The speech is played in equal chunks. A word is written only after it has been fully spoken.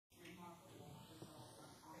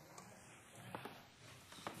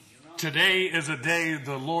Today is a day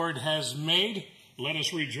the Lord has made. Let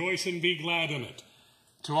us rejoice and be glad in it.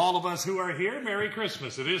 To all of us who are here, Merry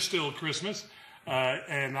Christmas. It is still Christmas,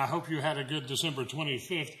 and I hope you had a good December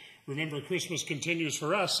 25th. Remember, Christmas continues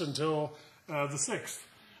for us until the 6th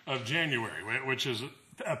of January, which is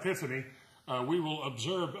Epiphany. We will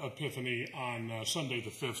observe Epiphany on Sunday the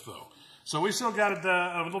 5th, though. So we still got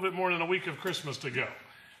a little bit more than a week of Christmas to go.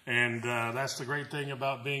 And that's the great thing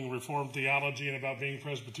about being Reformed theology and about being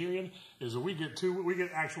Presbyterian, is that we get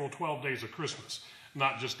actual 12 days of Christmas,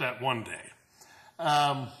 not just that one day.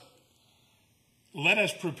 Let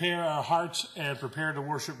us prepare our hearts and prepare to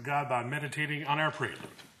worship God by meditating on our prelude.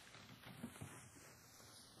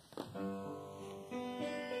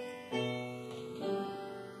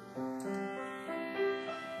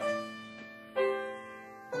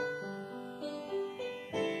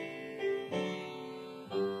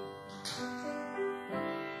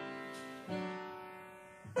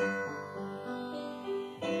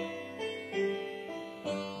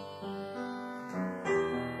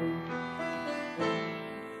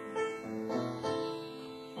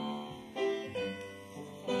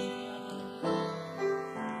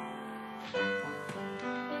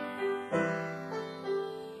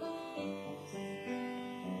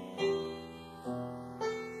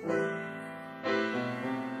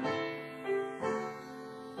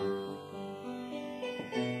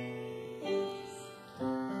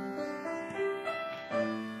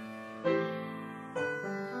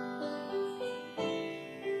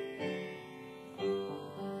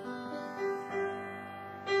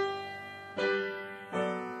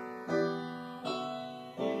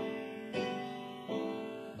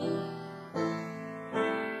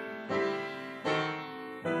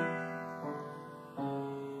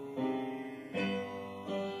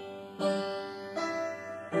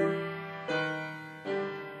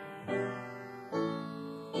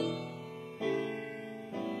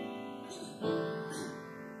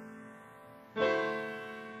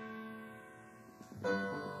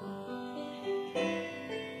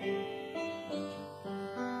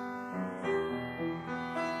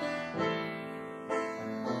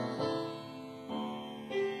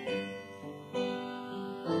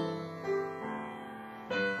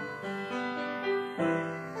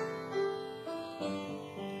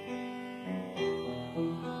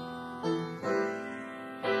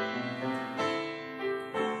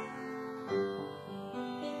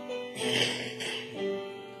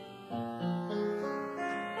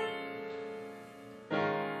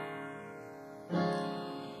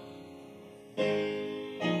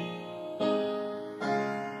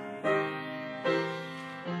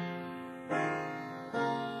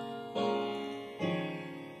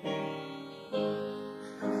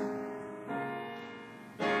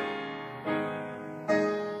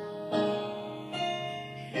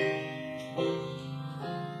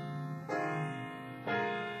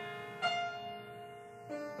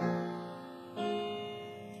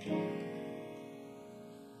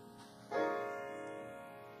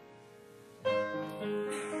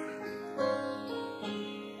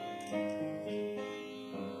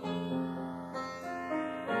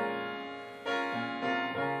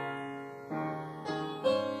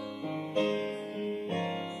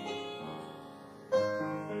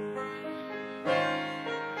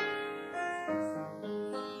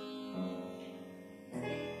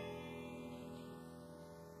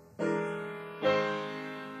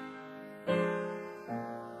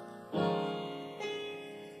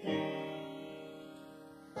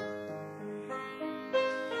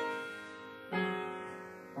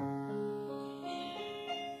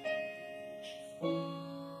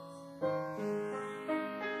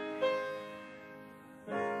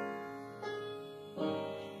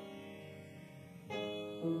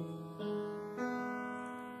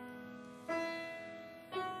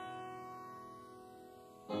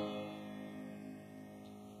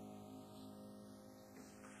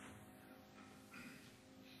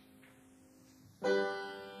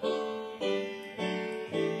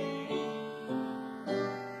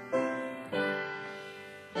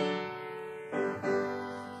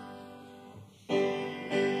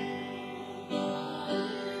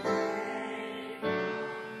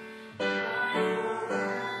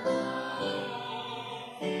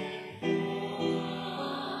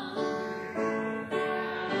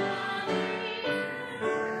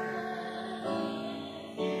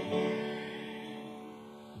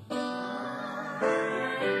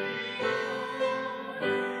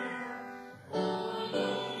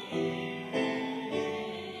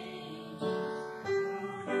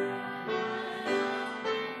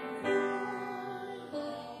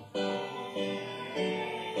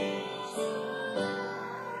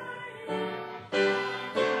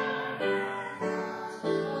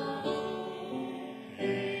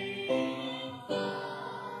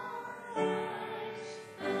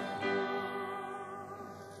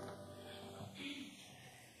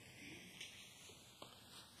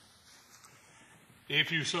 If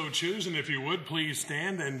you so choose, and if you would, please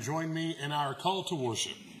stand and join me in our call to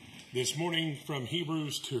worship this morning from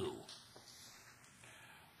Hebrews 2.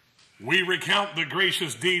 We recount the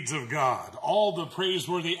gracious deeds of God, all the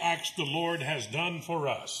praiseworthy acts the Lord has done for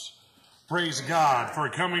us. Praise God for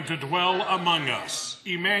coming to dwell among us,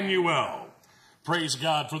 Emmanuel. Praise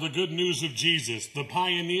God for the good news of Jesus, the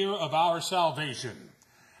pioneer of our salvation.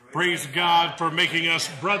 Praise God for making us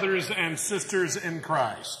brothers and sisters in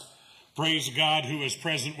Christ. Praise God who is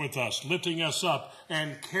present with us, lifting us up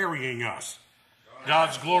and carrying us.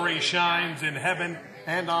 God's glory shines in heaven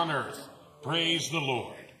and on earth. Praise the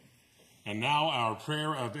Lord. And now our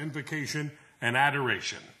prayer of invocation and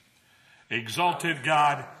adoration. Exalted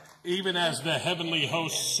God, even as the heavenly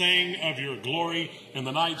hosts sang of your glory in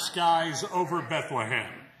the night skies over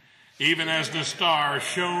Bethlehem, even as the stars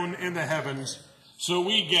shone in the heavens, so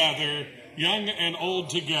we gather, young and old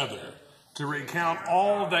together, to recount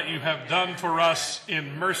all that you have done for us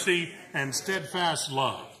in mercy and steadfast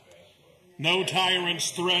love. No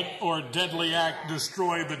tyrant's threat or deadly act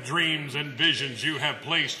destroy the dreams and visions you have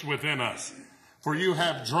placed within us, for you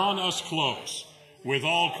have drawn us close. With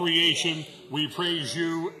all creation, we praise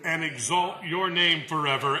you and exalt your name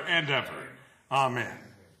forever and ever. Amen.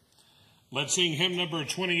 Let's sing hymn number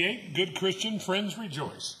 28, Good Christian Friends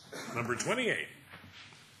Rejoice. Number 28.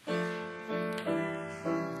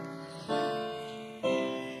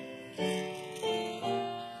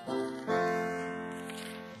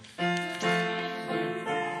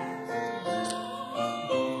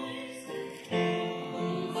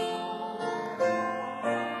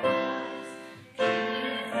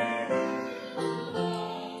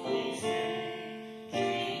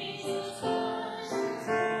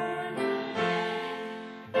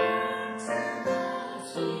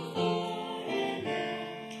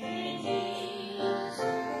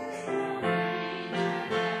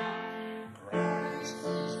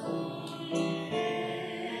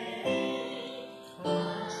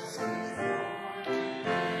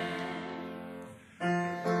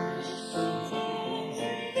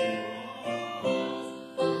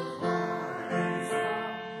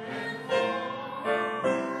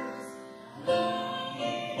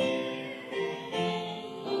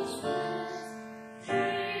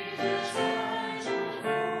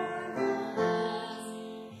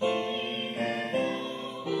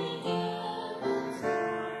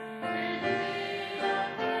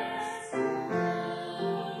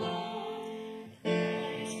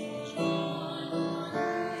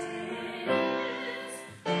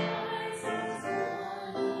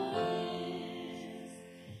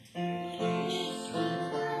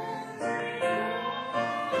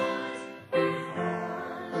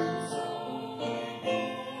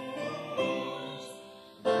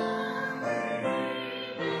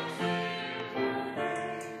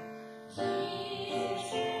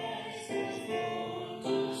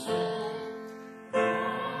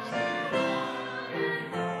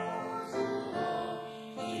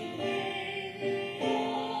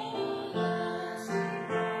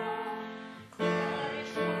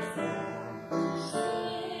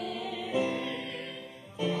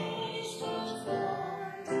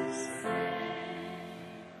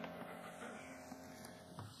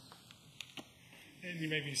 You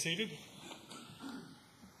may be seated.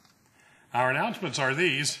 Our announcements are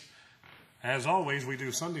these. As always, we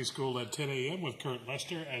do Sunday school at 10 a.m. with Kurt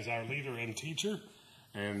Lester as our leader and teacher.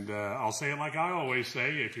 And I'll say it like I always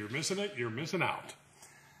say, if you're missing it, you're missing out.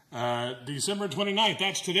 December 29th,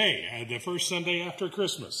 that's today, the first Sunday after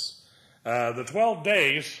Christmas. The 12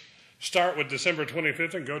 days start with December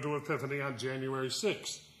 25th and go to Epiphany on January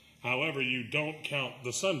 6th. However, you don't count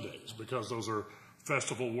the Sundays because those are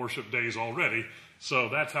festival worship days already. So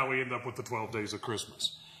that's how we end up with the 12 days of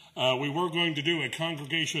Christmas. We were going to do a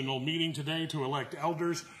congregational meeting today to elect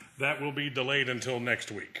elders. That will be delayed until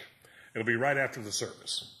next week. It'll be right after the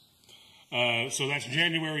service. So that's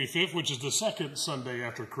January 5th, which is the second Sunday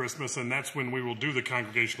after Christmas, and that's when we will do the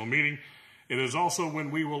congregational meeting. It is also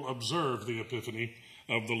when we will observe the Epiphany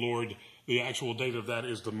of the Lord. The actual date of that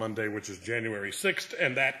is the Monday, which is January 6th,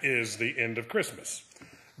 and that is the end of Christmas.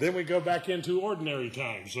 Then we go back into ordinary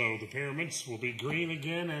time. So the pyramids will be green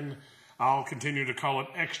again, and I'll continue to call it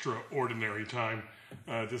extraordinary time,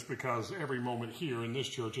 just because every moment here in this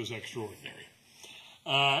church is extraordinary.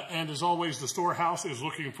 And as always, the storehouse is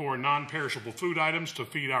looking for non-perishable food items to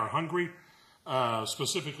feed our hungry,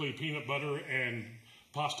 specifically peanut butter and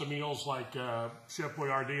pasta meals like Chef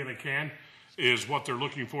Boyardee in a can is what they're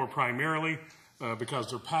looking for primarily, because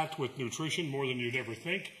they're packed with nutrition more than you'd ever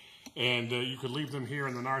think. And you could leave them here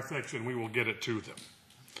in the narthex and we will get it to them.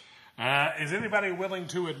 Is anybody willing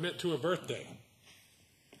to admit to a birthday?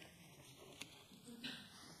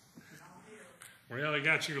 Well, they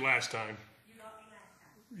got you last time. You got me last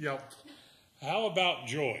time. Yep. How about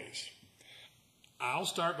joys? I'll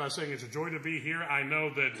start by saying it's a joy to be here. I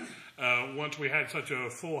know that once we had such a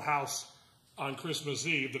full house on Christmas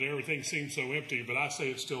Eve that everything seemed so empty, but I say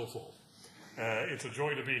it's still full. It's a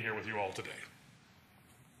joy to be here with you all today.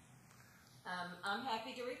 I'm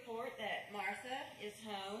happy to report that Martha is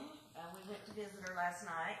home. We went to visit her last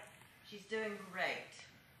night. She's doing great.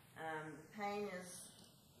 The pain is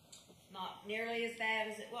not nearly as bad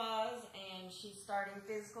as it was, and she's starting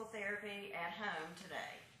physical therapy at home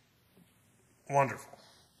today. Wonderful.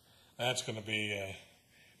 That's going to be,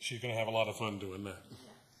 she's going to have a lot of fun doing that.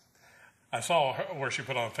 Yeah. I saw her, where she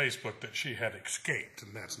put on Facebook that she had escaped,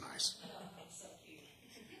 and that's nice. Oh, that's so cute.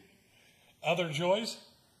 Other joys?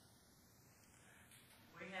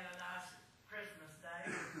 We had a nice Christmas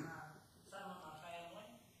day with some of my family.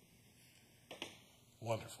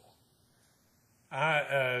 Wonderful.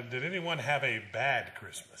 Did anyone have a bad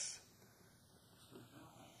Christmas?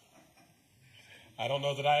 I don't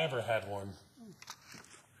know that I ever had one.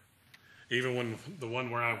 Even when the one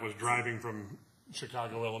where I was driving from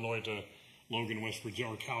Chicago, Illinois to Logan, West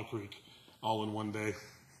Virginia, or Cow Creek, all in one day,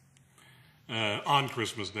 on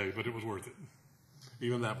Christmas Day, but it was worth it.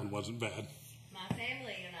 Even that one wasn't bad. My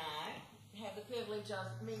family and I had the privilege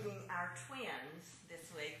of meeting our twins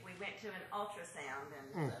this week. We went to an ultrasound,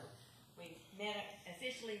 and so we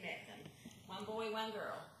officially met them. One boy, one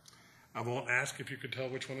girl. I won't ask if you could tell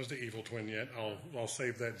which one is the evil twin yet. I'll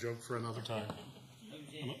save that joke for another time.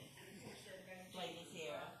 Lady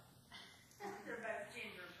Sierra. They're both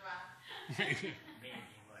gingers, right?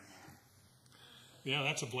 Yeah,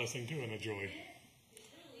 that's a blessing too and a joy. It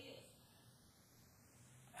really is.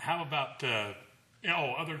 How about,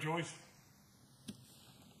 other joys?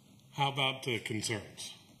 How about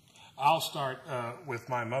concerns? I'll start with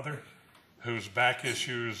my mother, whose back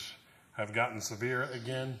issues have gotten severe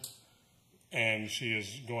again, and she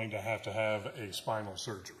is going to have a spinal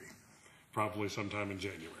surgery, probably sometime in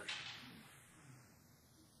January.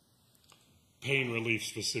 Pain relief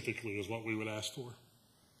specifically is what we would ask for.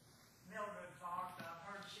 Mildred talked. I've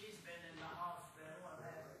heard she's been in the hospital and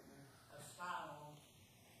had a spinal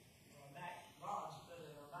back rods put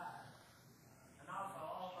in her back. And also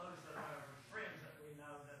all those that are friends that we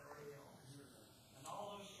know that are ill. And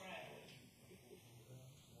all those traveling.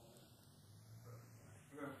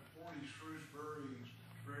 We got 40 Shrewsbury,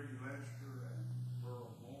 Grady Lester, and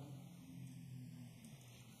Burl Moore.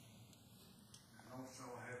 And also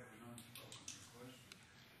I have an unspoken request.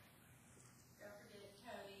 Don't forget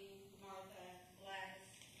Cody, Martha,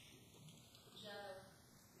 Gladys, Joe,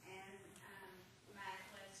 and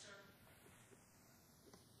Matt Lester.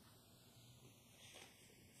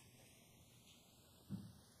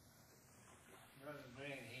 Brother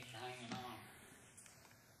Brad, he's hanging on.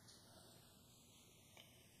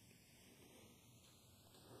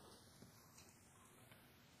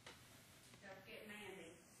 Don't forget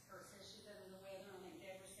Mandy. Her says she's under the weather. I think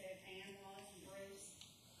Deborah said Ann was, and Bruce.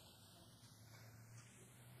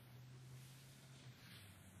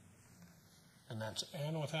 And that's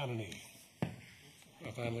Anne without an E.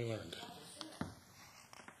 I finally learned.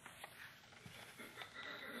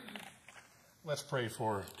 Let's pray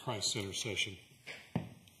for Christ's intercession.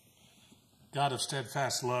 God of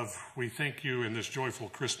steadfast love, we thank you in this joyful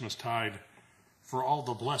Christmas tide for all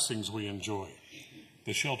the blessings we enjoy,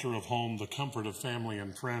 the shelter of home, the comfort of family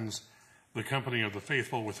and friends, the company of the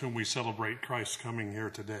faithful with whom we celebrate Christ's coming here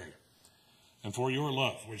today, and for your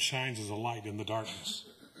love, which shines as a light in the darkness.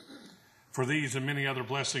 For these and many other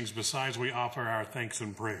blessings besides, we offer our thanks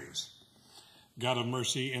and praise. God of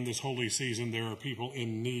mercy, in this holy season, there are people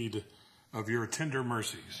in need of your tender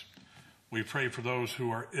mercies. We pray for those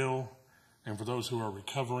who are ill and for those who are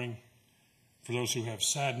recovering, for those who have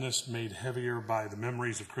sadness made heavier by the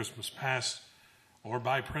memories of Christmas past or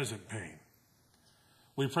by present pain.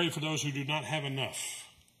 We pray for those who do not have enough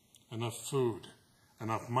food,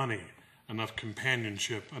 enough money, enough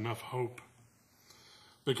companionship, enough hope.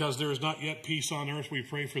 Because there is not yet peace on earth, we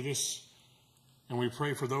pray for this, and we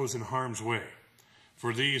pray for those in harm's way.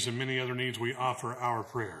 For these and many other needs, we offer our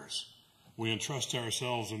prayers. We entrust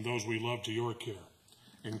ourselves and those we love to your care.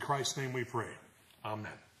 In Christ's name we pray.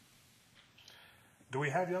 Amen. Do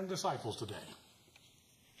we have young disciples today?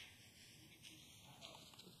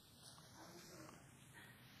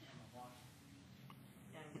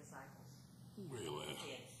 Young disciples. Really?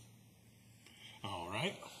 Kids. All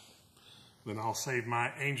right. Then I'll save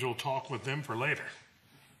my angel talk with them for later.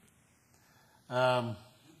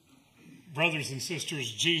 Brothers and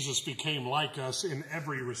sisters, Jesus became like us in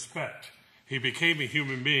every respect. He became a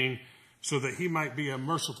human being so that he might be a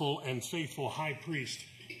merciful and faithful high priest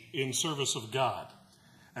in service of God.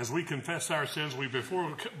 As we confess our sins,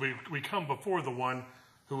 we come before the one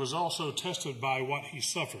who was also tested by what he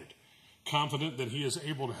suffered, confident that he is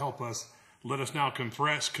able to help us. Let us now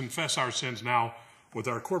confess our sins now with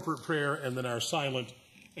our corporate prayer and then our silent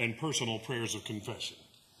and personal prayers of confession.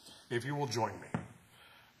 If you will join me.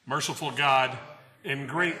 Merciful God, in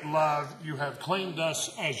great love, you have claimed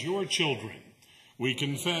us as your children. We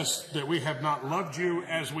confess that we have not loved you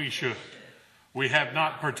as we should. We have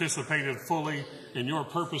not participated fully in your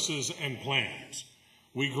purposes and plans.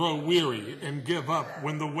 We grow weary and give up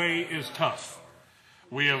when the way is tough.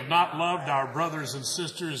 We have not loved our brothers and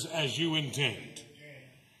sisters as you intend.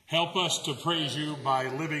 Help us to praise you by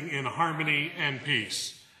living in harmony and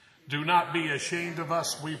peace. Do not be ashamed of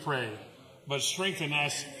us, we pray, but strengthen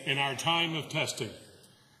us in our time of testing.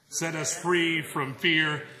 Set us free from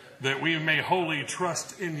fear that we may wholly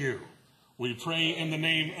trust in you. We pray in the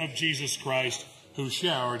name of Jesus Christ, who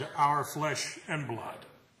showered our flesh and blood.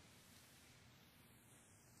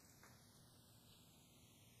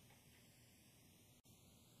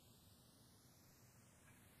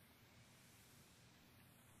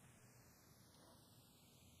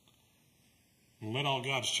 And let all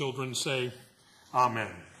God's children say,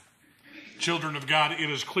 Amen. Children of God, it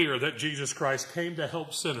is clear that Jesus Christ came to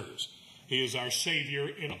help sinners. He is our Savior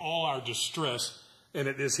in all our distress, and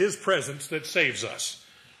it is his presence that saves us.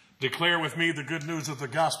 Declare with me the good news of the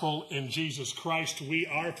gospel. In Jesus Christ we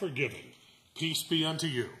are forgiven. Peace be unto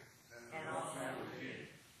you.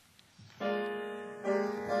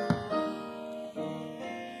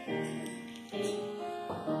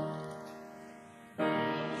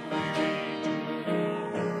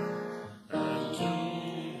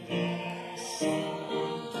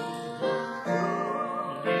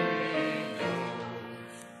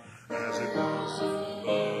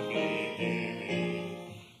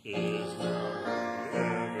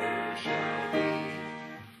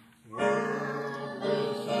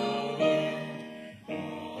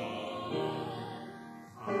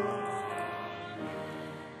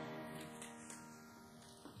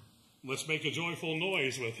 Let's make a joyful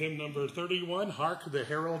noise with hymn number 31, Hark the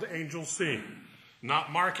Herald Angels Sing.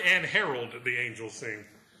 Not Mark and Herald the Angels Sing,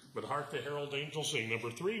 but Hark the Herald Angels Sing,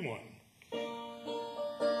 number 31.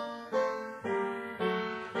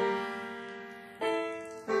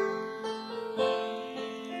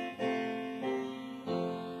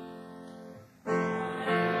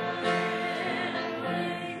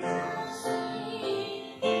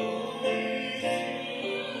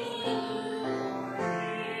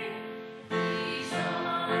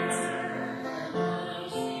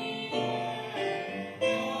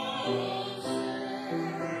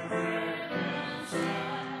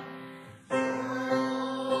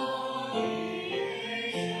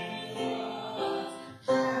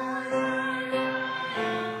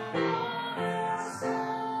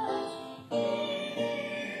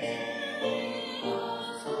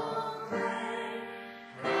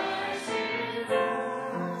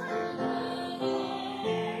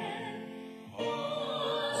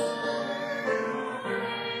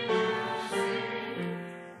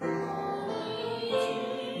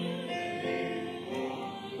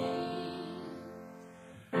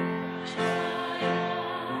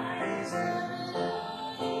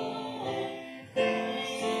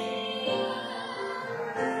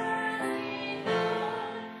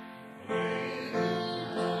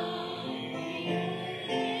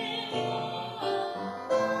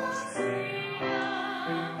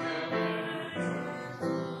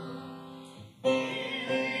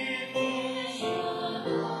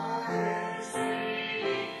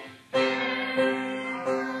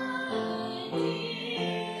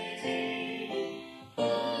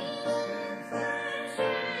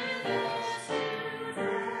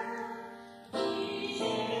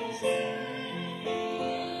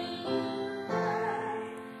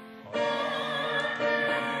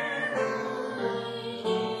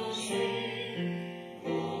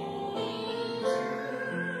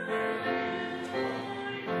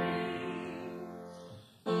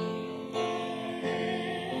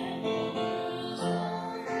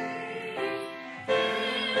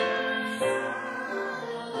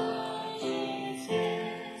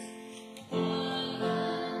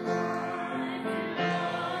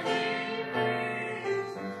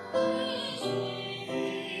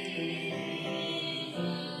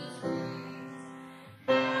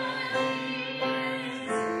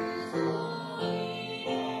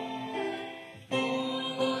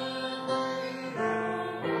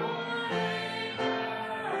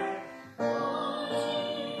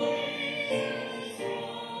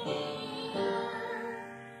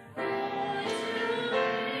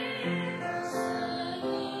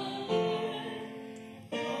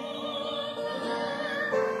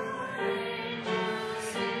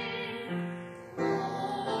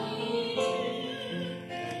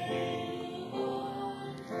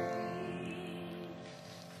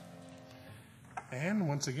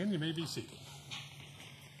 once again, you may be seated.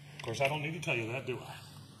 Of course, I don't need to tell you that, do I?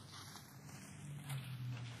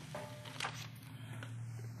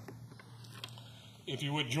 If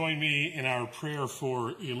you would join me in our prayer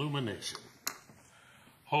for illumination.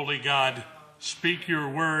 Holy God, speak your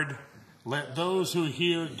word. Let those who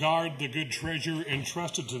hear guard the good treasure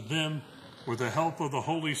entrusted to them with the help of the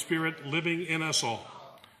Holy Spirit living in us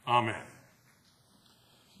all. Amen.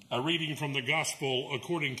 A reading from the Gospel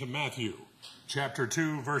according to Matthew, chapter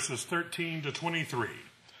 2, verses 13 to 23.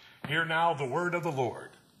 Hear now the word of the Lord.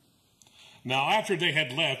 Now after they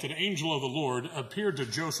had left, an angel of the Lord appeared to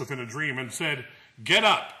Joseph in a dream and said, "Get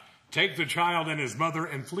up, take the child and his mother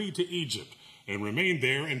and flee to Egypt, and remain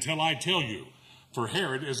there until I tell you, for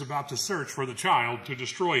Herod is about to search for the child to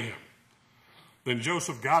destroy him." Then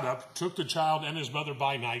Joseph got up, took the child and his mother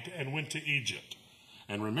by night, and went to Egypt,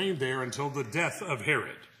 and remained there until the death of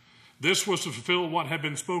Herod. This was to fulfill what had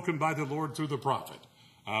been spoken by the Lord through the prophet,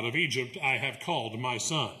 "Out of Egypt I have called my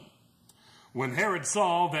son." When Herod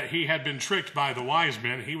saw that he had been tricked by the wise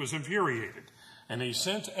men, he was infuriated, and he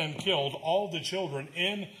sent and killed all the children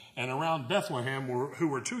in and around Bethlehem who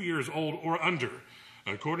were 2 years old or under,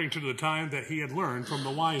 according to the time that he had learned from the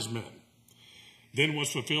wise men. Then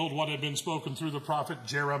was fulfilled what had been spoken through the prophet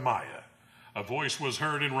Jeremiah. A voice was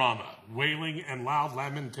heard in Ramah, wailing and loud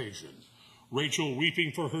lamentation, Rachel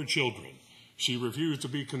weeping for her children. She refused to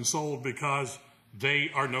be consoled because they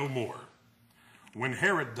are no more. When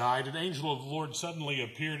Herod died, an angel of the Lord suddenly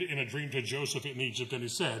appeared in a dream to Joseph in Egypt, and he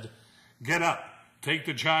said, "Get up, take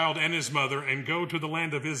the child and his mother, and go to the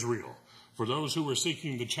land of Israel, for those who were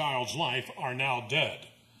seeking the child's life are now dead."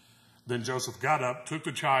 Then Joseph got up, took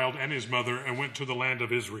the child and his mother, and went to the land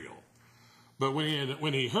of Israel. But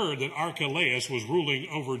when he heard that Archelaus was ruling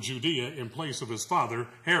over Judea in place of his father,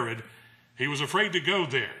 Herod, he was afraid to go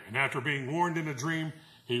there, and after being warned in a dream,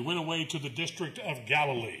 he went away to the district of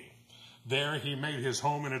Galilee. There he made his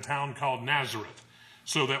home in a town called Nazareth,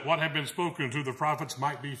 so that what had been spoken through the prophets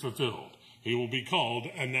might be fulfilled. He will be called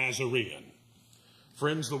a Nazarene.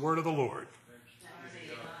 Friends, the word of the Lord.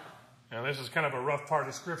 Now, this is kind of a rough part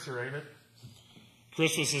of Scripture, ain't it?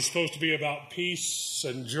 Christmas is supposed to be about peace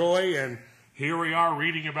and joy, and here we are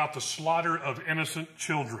reading about the slaughter of innocent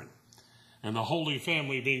children and the Holy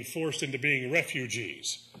Family being forced into being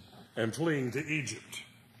refugees and fleeing to Egypt.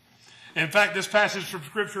 In fact, this passage from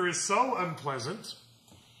Scripture is so unpleasant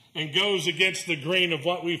and goes against the grain of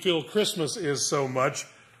what we feel Christmas is so much,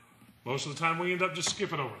 most of the time we end up just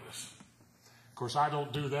skipping over this. Of course, I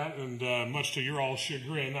don't do that, and much to your all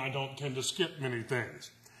chagrin, I don't tend to skip many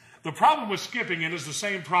things. The problem with skipping it is the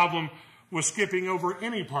same problem with skipping over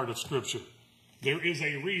any part of Scripture. There is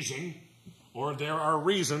a reason, or there are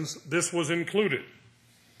reasons, this was included.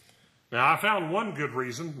 Now, I found one good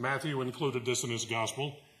reason. Matthew included this in his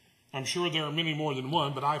gospel. I'm sure there are many more than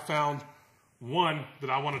one, but I found one that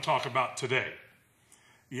I want to talk about today.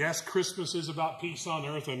 Yes, Christmas is about peace on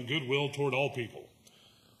earth and goodwill toward all people.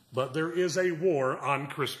 But there is a war on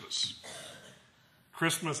Christmas.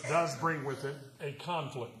 Christmas does bring with it a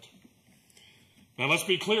conflict. Now, let's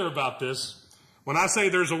be clear about this. When I say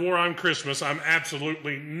there's a war on Christmas, I'm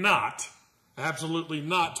absolutely not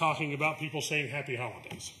talking about people saying happy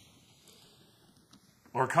holidays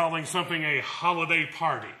or calling something a holiday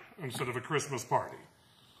party instead of a Christmas party,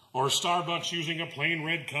 or Starbucks using a plain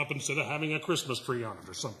red cup instead of having a Christmas tree on it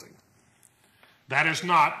or something. That is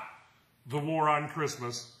not the war on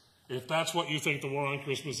Christmas. If that's what you think the war on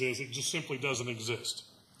Christmas is, it just simply doesn't exist.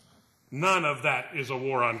 None of that is a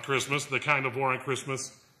war on Christmas. The kind of war on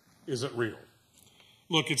Christmas isn't real.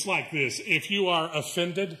 Look, it's like this. If you are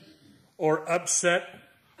offended or upset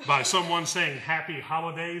by someone saying happy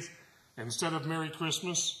holidays instead of Merry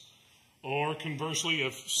Christmas, or conversely,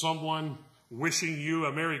 if someone wishing you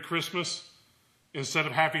a Merry Christmas instead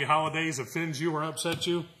of happy holidays offends you or upsets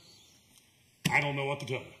you, I don't know what to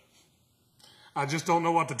tell you. I just don't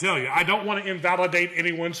know what to tell you. I don't want to invalidate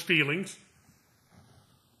anyone's feelings,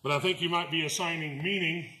 but I think you might be assigning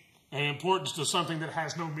meaning and importance to something that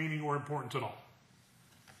has no meaning or importance at all.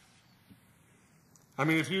 I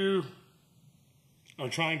mean, if you are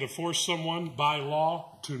trying to force someone by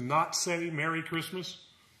law to not say Merry Christmas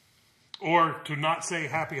or to not say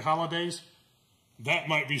Happy Holidays, that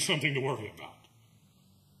might be something to worry about.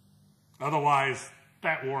 Otherwise,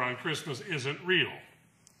 that war on Christmas isn't real.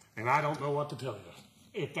 And I don't know what to tell you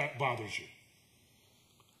if that bothers you.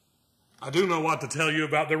 I do know what to tell you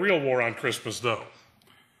about the real war on Christmas, though.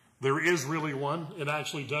 There is really one. It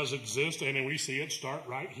actually does exist, and we see it start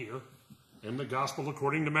right here in the Gospel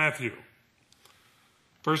according to Matthew.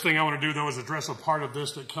 First thing I want to do, though, is address a part of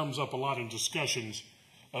this that comes up a lot in discussions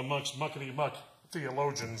amongst muckety-muck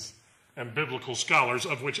theologians and biblical scholars,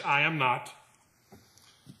 of which I am not,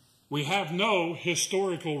 we have no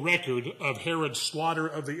historical record of Herod's slaughter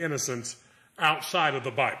of the innocents outside of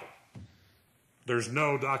the Bible. There's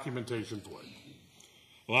no documentation for it.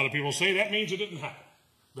 A lot of people say that means it didn't happen,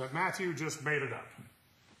 that Matthew just made it up.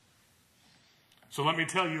 So let me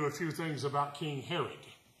tell you a few things about King Herod.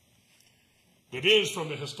 It is from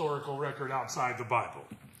the historical record outside the Bible.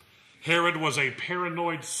 Herod was a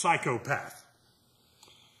paranoid psychopath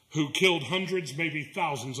who killed hundreds, maybe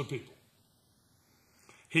thousands of people.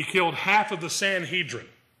 He killed half of the Sanhedrin.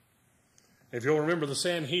 If you'll remember, the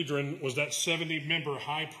Sanhedrin was that 70-member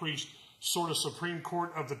high priest sort of Supreme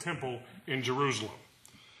Court of the temple in Jerusalem.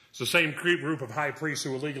 It's the same group of high priests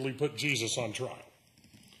who illegally put Jesus on trial.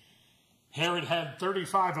 Herod had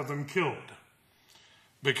 35 of them killed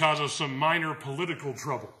because of some minor political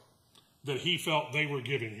trouble that he felt they were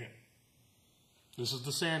giving him. This is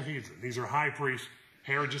the Sanhedrin. These are high priests.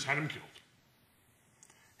 Herod just had them killed.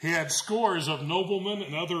 He had scores of noblemen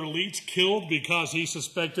and other elites killed because he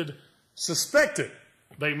suspected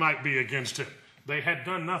they might be against him. They had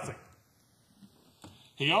done nothing.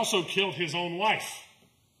 He also killed his own wife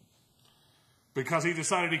because he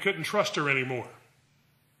decided he couldn't trust her anymore.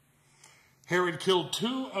 Herod killed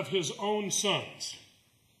 2 of his own sons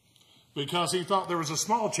because he thought there was a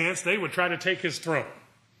small chance they would try to take his throne.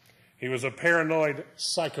 He was a paranoid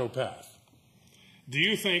psychopath. Do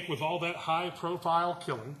you think with all that high-profile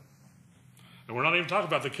killing, and we're not even talking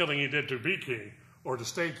about the killing he did to be king or to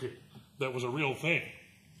stay king, that was a real thing.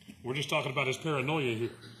 We're just talking about his paranoia here.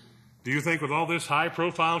 Do you think with all this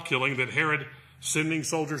high-profile killing that Herod sending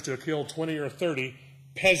soldiers to kill 20 or 30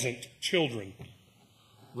 peasant children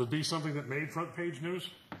would be something that made front-page news?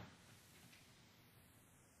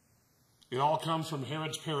 It all comes from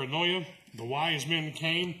Herod's paranoia. The wise men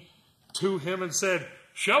came to him and said,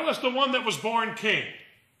 "Show us the one that was born king."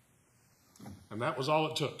 And that was all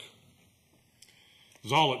it took. It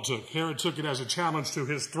was all it took. Herod took it as a challenge to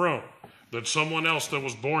his throne, that someone else that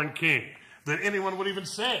was born king, that anyone would even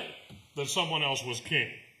say that someone else was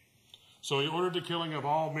king. So he ordered the killing of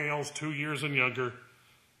all males 2 years and younger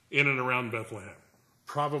in and around Bethlehem.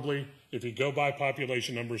 Probably, if you go by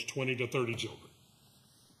population numbers, 20 to 30 children.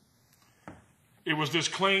 It was this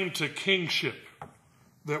claim to kingship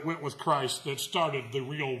that went with Christ that started the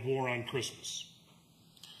real war on Christmas.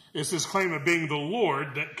 It's this claim of being the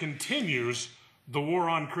Lord that continues the war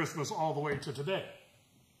on Christmas all the way to today.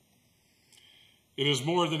 It is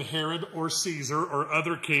more than Herod or Caesar or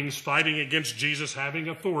other kings fighting against Jesus having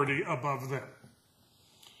authority above them.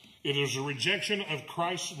 It is a rejection of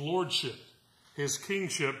Christ's lordship, his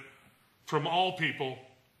kingship, from all people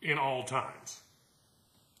in all times.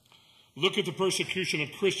 Look at the persecution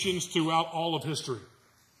of Christians throughout all of history.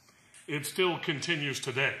 It still continues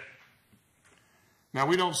today. Now,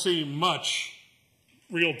 we don't see much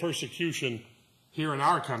real persecution here in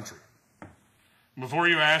our country. Before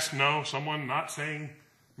you ask, no, someone not saying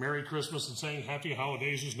Merry Christmas and saying Happy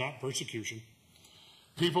Holidays is not persecution.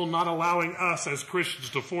 People not allowing us as Christians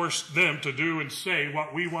to force them to do and say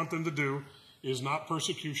what we want them to do is not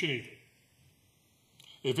persecution either.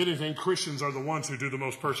 If anything, Christians are the ones who do the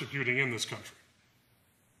most persecuting in this country.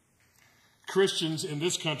 Christians in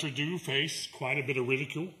this country do face quite a bit of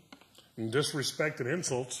ridicule and disrespect and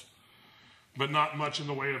insults, but not much in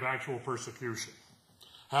the way of actual persecution.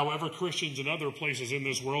 However, Christians in other places in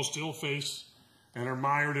this world still face and are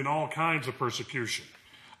mired in all kinds of persecution.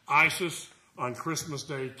 ISIS on Christmas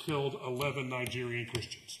Day killed 11 Nigerian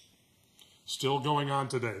Christians. Still going on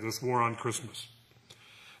today, this war on Christmas.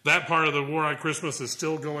 That part of the war on Christmas is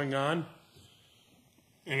still going on,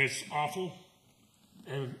 and it's awful,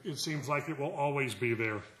 and it seems like it will always be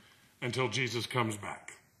there until Jesus comes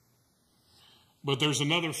back. But there's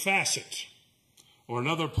another facet, or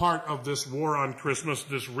another part of this war on Christmas,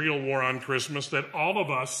 this real war on Christmas, that all of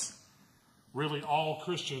us, really all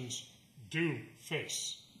Christians, do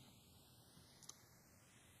face.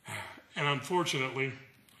 And unfortunately,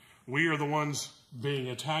 we are the ones being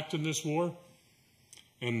attacked in this war.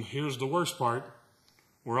 And here's the worst part.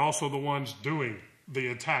 We're also the ones doing the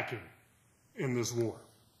attacking in this war.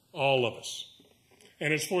 All of us.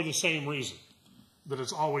 And it's for the same reason that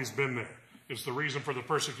it's always been there. It's the reason for the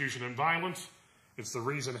persecution and violence. It's the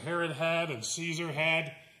reason Herod had and Caesar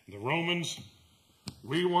had, and the Romans.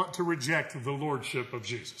 We want to reject the lordship of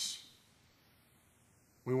Jesus.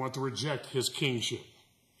 We want to reject his kingship.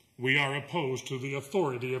 We are opposed to the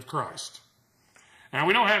authority of Christ. And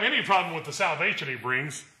we don't have any problem with the salvation he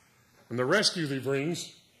brings and the rescue he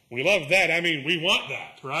brings. We love that. I mean, we want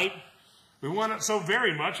that, right? We want it so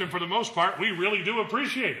very much, and for the most part, we really do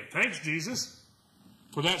appreciate it. Thanks, Jesus.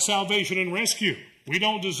 for that salvation and rescue. We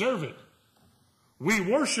don't deserve it. We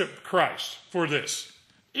worship Christ for this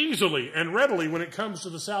easily and readily when it comes to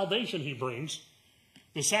the salvation he brings,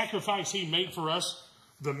 the sacrifice he made for us,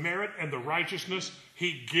 the merit and the righteousness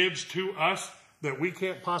he gives to us that we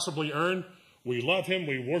can't possibly earn. We love him,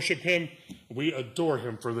 we worship him, we adore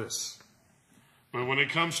him for this. But when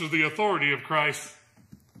it comes to the authority of Christ,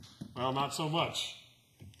 well, not so much.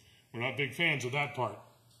 We're not big fans of that part.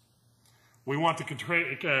 We want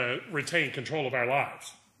to retain control of our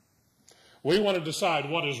lives. We want to decide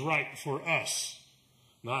what is right for us,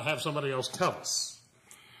 not have somebody else tell us.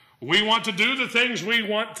 We want to do the things we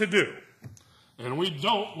want to do, and we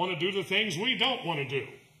don't want to do the things we don't want to do.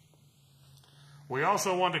 We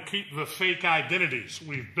also want to keep the fake identities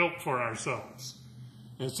we've built for ourselves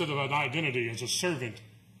instead of an identity as a servant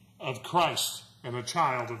of Christ and a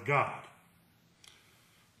child of God.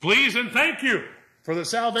 Please and thank you for the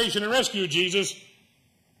salvation and rescue, Jesus,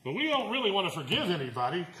 but we don't really want to forgive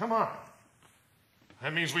anybody. Come on.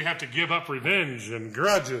 That means we have to give up revenge and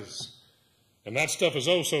grudges, and that stuff is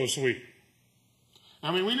oh so sweet.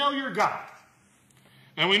 I mean, we know you're God,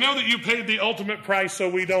 and we know that you paid the ultimate price so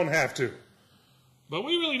we don't have to. But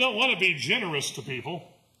we really don't want to be generous to people,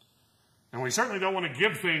 and we certainly don't want to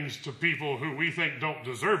give things to people who we think don't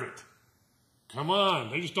deserve it. Come on,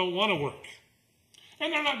 they just don't want to work.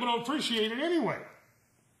 And they're not going to appreciate it anyway.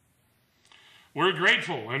 We're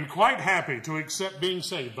grateful and quite happy to accept being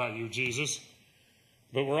saved by you, Jesus.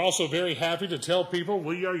 But we're also very happy to tell people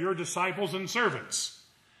we are your disciples and servants.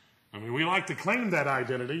 I mean, we like to claim that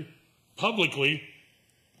identity publicly,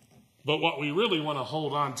 but what we really want to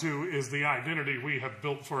hold on to is the identity we have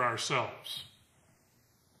built for ourselves.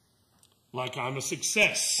 Like I'm a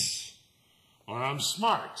success, or I'm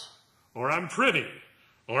smart, or I'm pretty,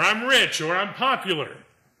 or I'm rich, or I'm popular.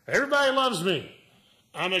 Everybody loves me.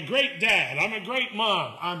 I'm a great dad. I'm a great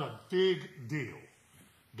mom. I'm a big deal.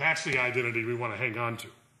 That's the identity we want to hang on to.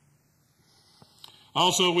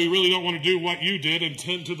 Also, we really don't want to do what you did and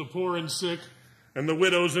tend to the poor and sick and the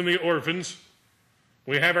widows and the orphans.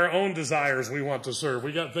 We have our own desires we want to serve.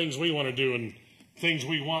 We got things we want to do and things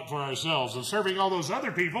we want for ourselves. And serving all those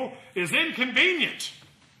other people is inconvenient.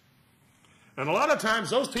 And a lot of times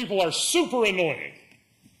those people are super annoying.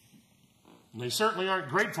 And they certainly aren't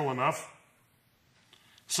grateful enough.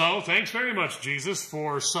 So thanks very much, Jesus,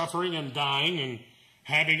 for suffering and dying and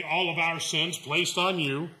having all of our sins placed on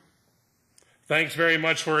you. Thanks very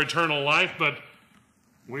much for eternal life, but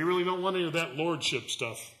we really don't want any of that lordship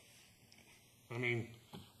stuff. I mean,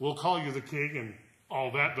 we'll call you the king and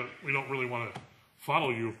all that, but we don't really want to follow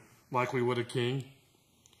you like we would a king.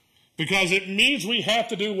 Because it means we have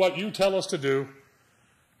to do what you tell us to do,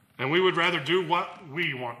 and we would rather do what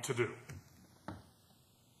we want to do.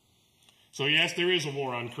 So yes, there is a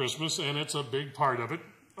war on Christmas, and it's a big part of it.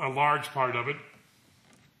 A large part of it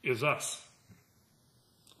is us.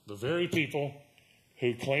 The very people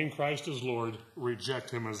who claim Christ as Lord reject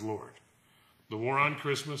him as Lord. The war on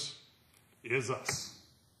Christmas is us,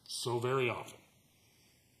 so very often.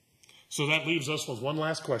 So that leaves us with one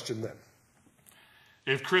last question then.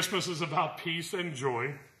 If Christmas is about peace and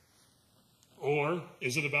joy, or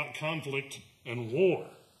is it about conflict and war?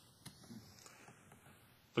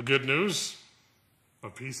 The good news, a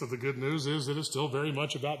piece of the good news is it is still very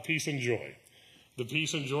much about peace and joy. The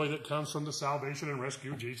peace and joy that comes from the salvation and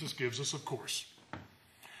rescue Jesus gives us, of course.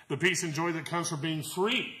 The peace and joy that comes from being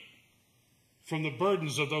free from the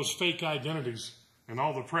burdens of those fake identities and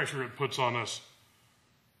all the pressure it puts on us.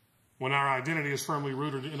 When our identity is firmly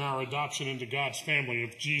rooted in our adoption into God's family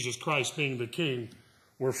of Jesus Christ being the King,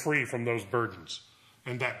 we're free from those burdens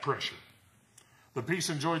and that pressure. The peace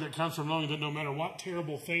and joy that comes from knowing that no matter what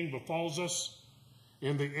terrible thing befalls us,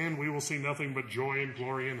 in the end we will see nothing but joy and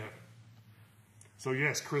glory in heaven. So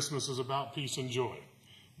yes, Christmas is about peace and joy,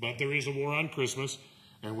 but there is a war on Christmas,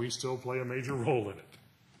 and we still play a major role in it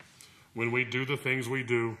when we do the things we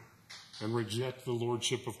do and reject the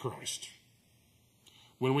lordship of Christ.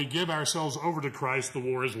 When we give ourselves over to Christ, the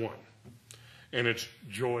war is won, and it's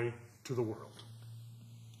joy to the world.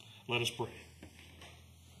 Let us pray.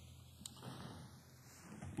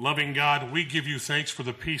 Loving God, we give you thanks for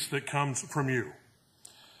the peace that comes from you.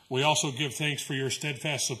 We also give thanks for your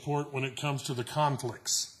steadfast support when it comes to the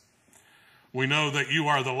conflicts. We know that you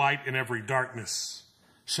are the light in every darkness.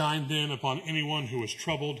 Shine then upon anyone who is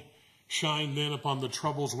troubled. Shine then upon the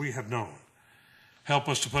troubles we have known. Help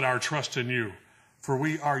us to put our trust in you, for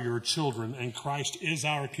we are your children, and Christ is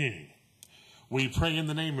our King. We pray in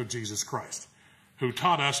the name of Jesus Christ, who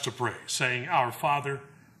taught us to pray, saying, Our Father,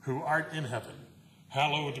 who art in heaven,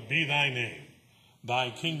 hallowed be thy name. Thy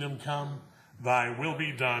kingdom come, thy will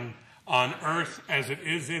be done, on earth as it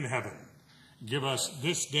is in heaven. Give us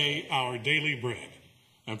this day our daily bread,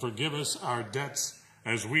 and forgive us our debts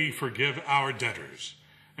as we forgive our debtors.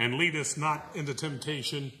 And lead us not into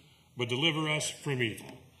temptation, but deliver us from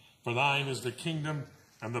evil. For thine is the kingdom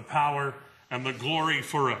and the power and the glory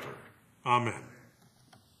forever. Amen.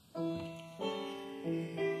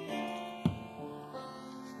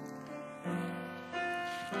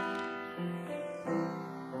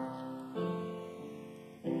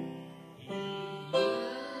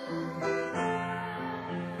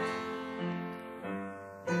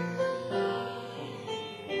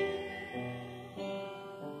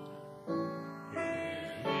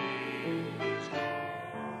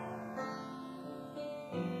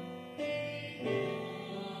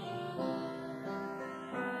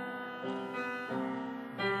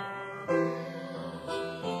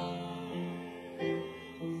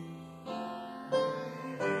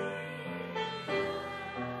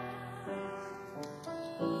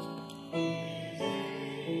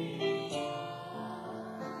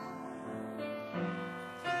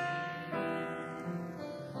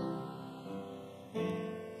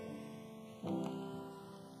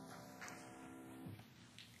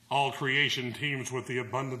 All creation teems with the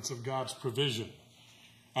abundance of God's provision.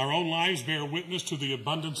 Our own lives bear witness to the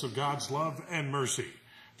abundance of God's love and mercy,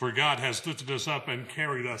 for God has lifted us up and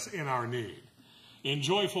carried us in our need. In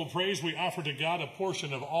joyful praise, we offer to God a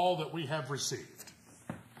portion of all that we have received.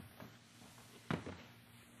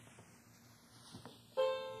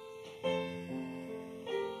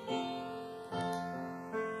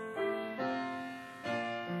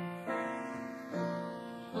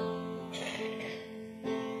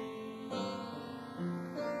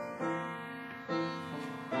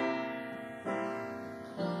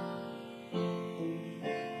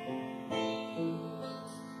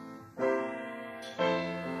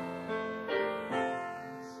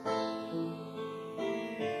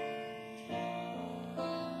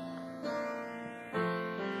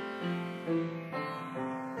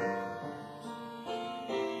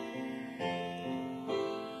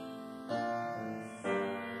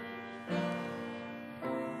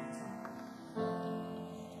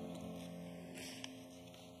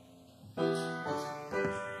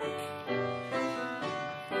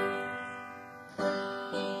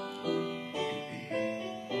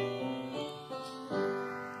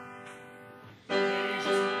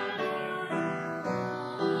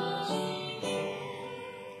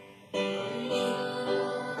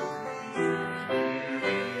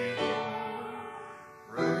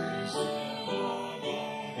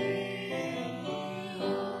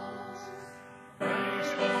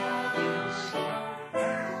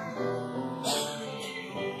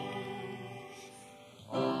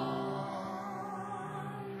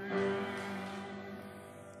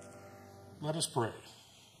 Let us pray.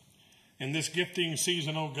 In this gifting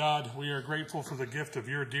season, O God, we are grateful for the gift of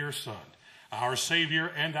your dear Son, our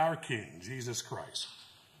Savior and our King, Jesus Christ.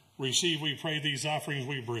 Receive, we pray, these offerings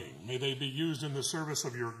we bring. May they be used in the service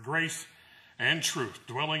of your grace and truth,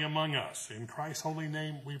 dwelling among us. In Christ's holy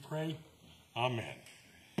name we pray. Amen.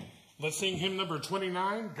 Let's sing hymn number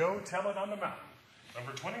 29, Go Tell It on the Mountain.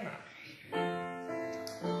 Number 29.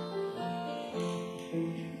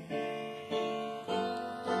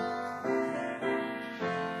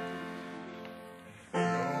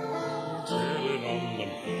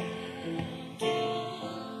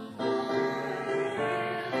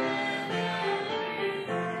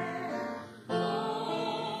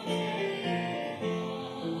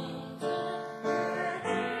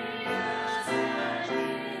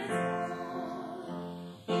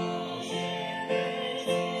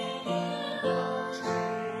 Oh,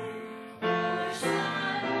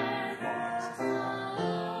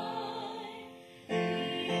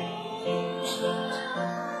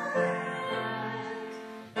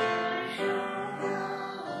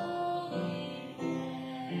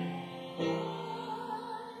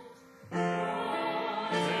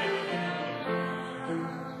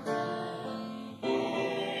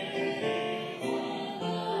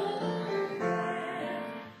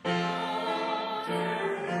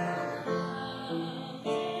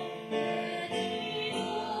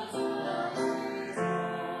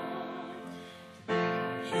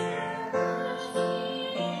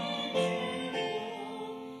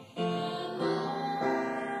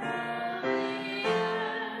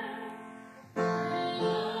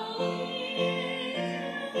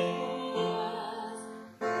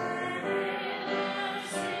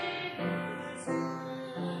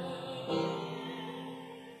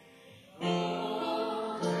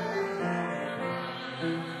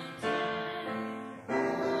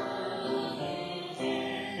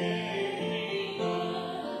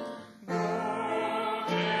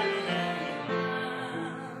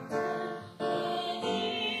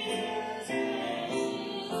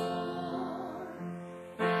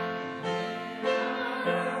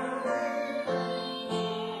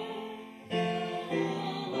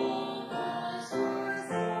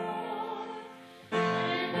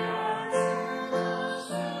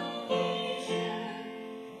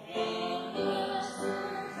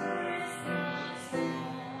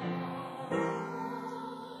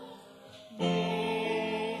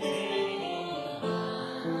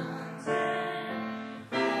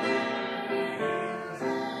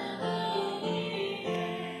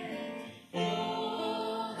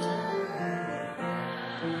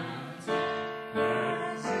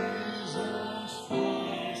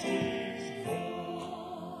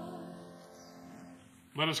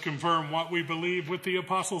 us confirm what we believe with the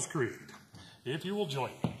Apostles' Creed. If you will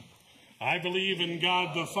join me. I believe in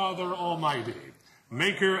God the Father Almighty,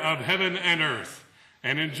 maker of heaven and earth,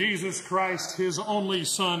 and in Jesus Christ, his only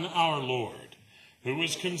Son, our Lord, who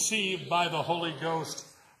was conceived by the Holy Ghost,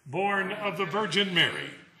 born of the Virgin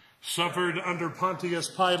Mary, suffered under Pontius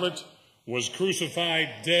Pilate, was crucified,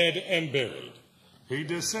 dead, and buried. He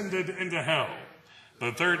descended into hell.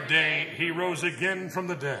 The third day he rose again from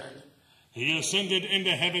the dead. He ascended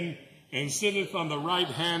into heaven and sitteth on the right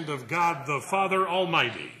hand of God the Father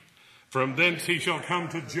Almighty. From thence he shall come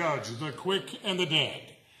to judge the quick and the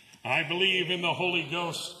dead. I believe in the Holy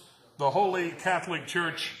Ghost, the Holy Catholic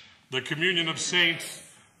Church, the communion of saints,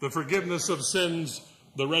 the forgiveness of sins,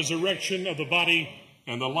 the resurrection of the body,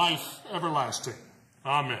 and the life everlasting.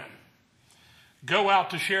 Amen. Go out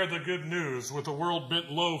to share the good news with a world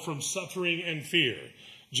bent low from suffering and fear.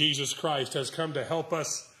 Jesus Christ has come to help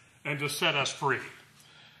us and to set us free.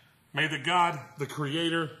 May the God, the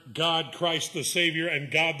Creator, God, Christ the Savior, and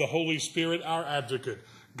God, the Holy Spirit, our advocate,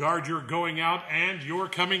 guard your going out and your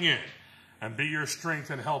coming in, and be your strength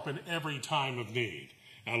and help in every time of need.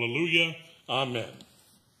 Alleluia. Amen.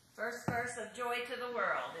 First verse of Joy to the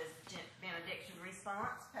World is benediction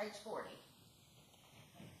response, page 40.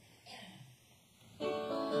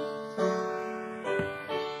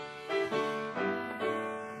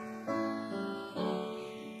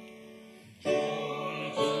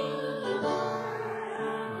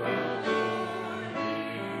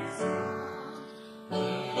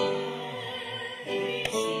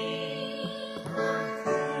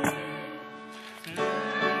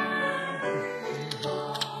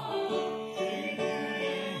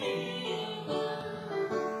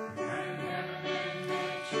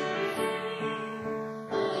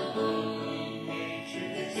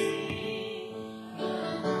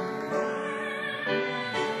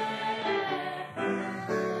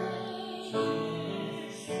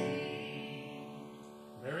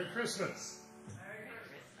 Christmas. Merry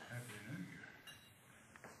Christmas. Happy New Year.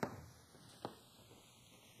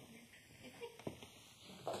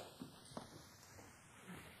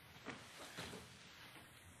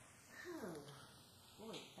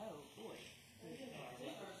 Oh boy.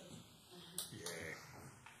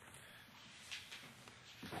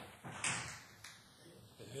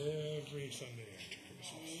 Every Sunday after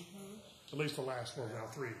Christmas. At least the last, well, now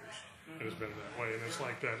 3 years. It has been that way, and it's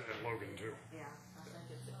like that at Logan, too. Yeah, I think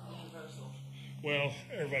it's universal. Well,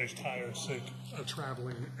 everybody's tired, sick,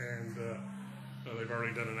 traveling, and they've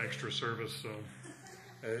already done an extra service, so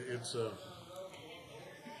it's.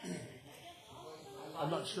 I'm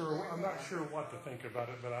not sure what to think about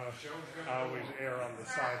it, but I always err on the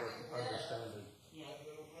side of understanding.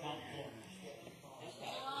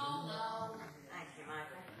 Thank you,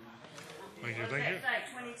 Michael. Thank you. What's Thank you. that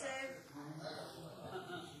say, 22?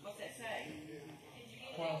 What's that say?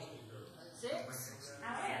 12. 6?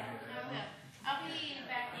 I'll be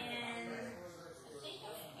back in.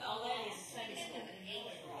 Oh, that is Sunday school.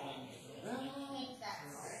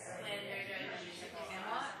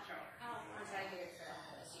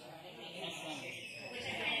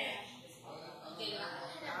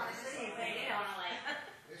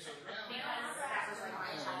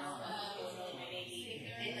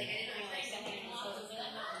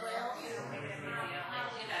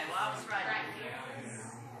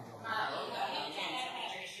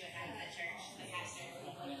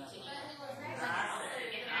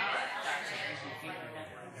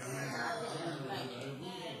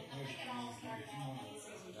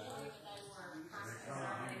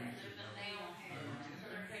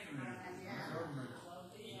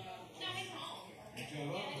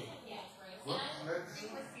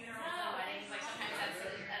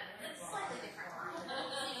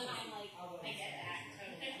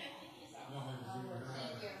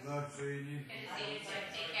 Love seeing you.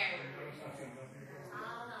 Take care.